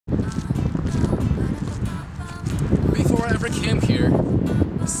never came here,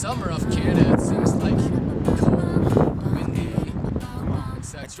 the summer of Canada, it seems like cold, windy,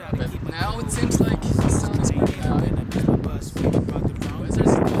 etc. But now it seems like the sun is pretty out.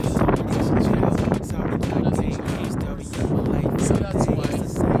 Weather's nice. So that's why I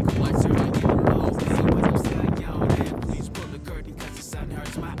like to make it world.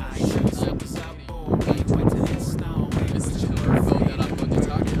 It's the convertible that I'm going to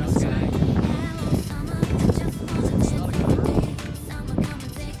talk about today.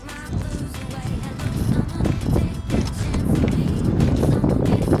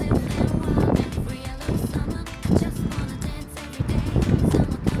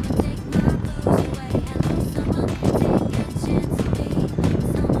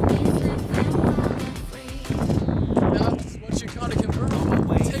 It's not a convertible.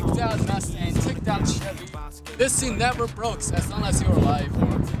 This thing never breaks as long as you're alive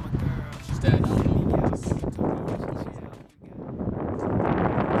or dead. I don't know.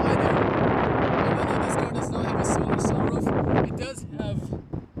 Even though this car does not have a solar sunroof, it does have a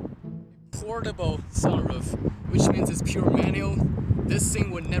portable sunroof, which means it's pure manual. This thing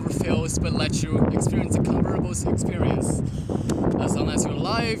would never fail, but let you experience a convertible experience. As long as you're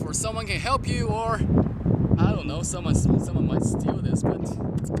alive, or someone can help you, or I don't know, someone might steal this, but you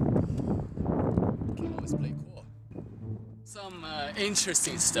can always play cool. Some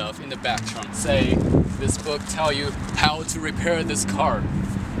interesting stuff in the back trunk. Say this book tell you how to repair this car.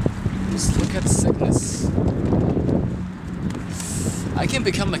 Just look at the sickness. I can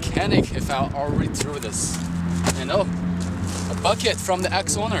become a mechanic if I'll read through this. And oh, a bucket from the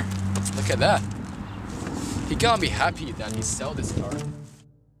ex-owner. Look at that. He gotta be happy that he sold this car.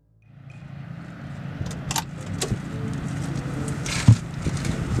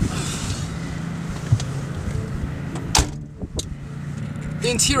 The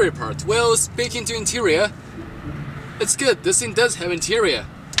interior part. Well, speaking to interior, it's good. This thing does have interior.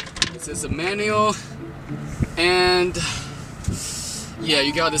 This is a manual, and yeah,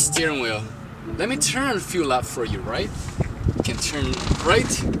 you got the steering wheel. Let me turn a few laps for you, right? You can turn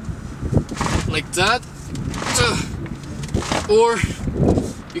right, like that, or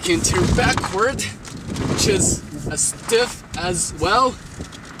you can turn backward, which is as stiff as well.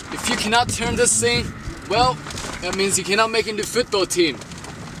 If you cannot turn this thing, well, that means you cannot make it into the football team.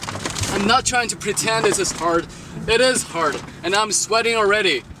 I'm not trying to pretend this is hard. It is hard, and I'm sweating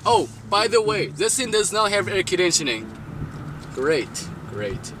already. Oh, by the way, this thing does not have air conditioning. Great,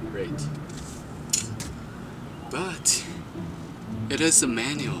 great, great. But it is a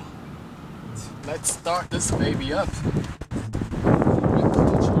manual. Let's start this baby up.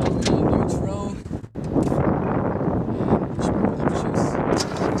 Neutral.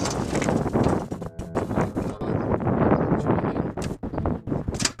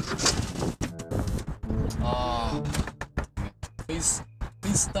 Please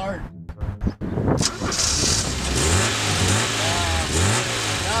start.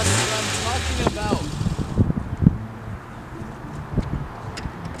 That's what I'm talking about.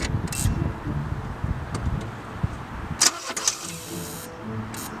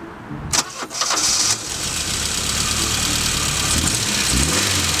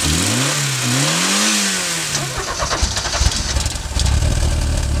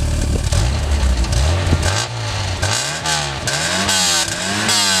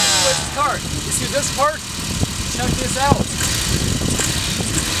 You see this part? Check this out.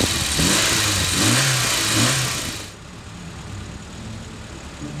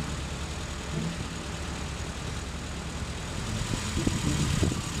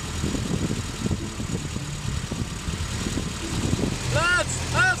 Let's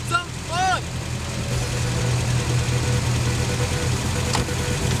have some fun!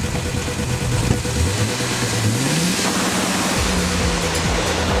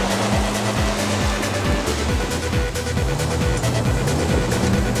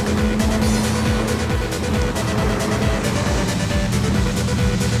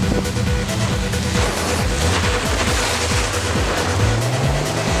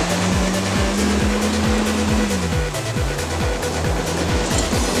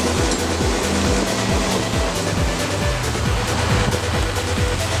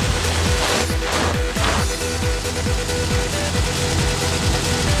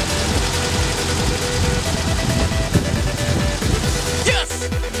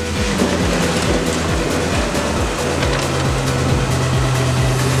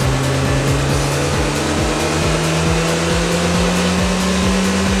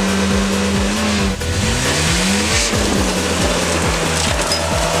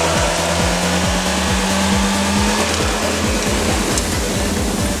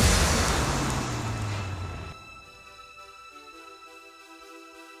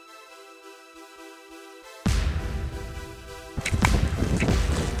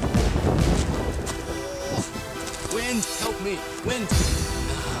 me. Wind.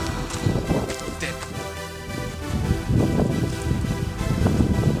 Dead.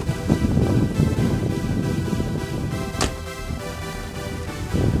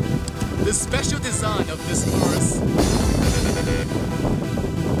 The special design of this chorus.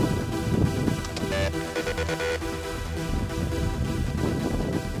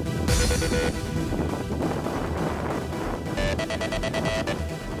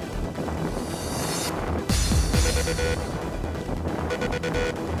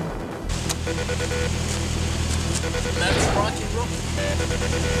 Let's rock and roll,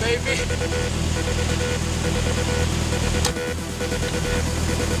 baby.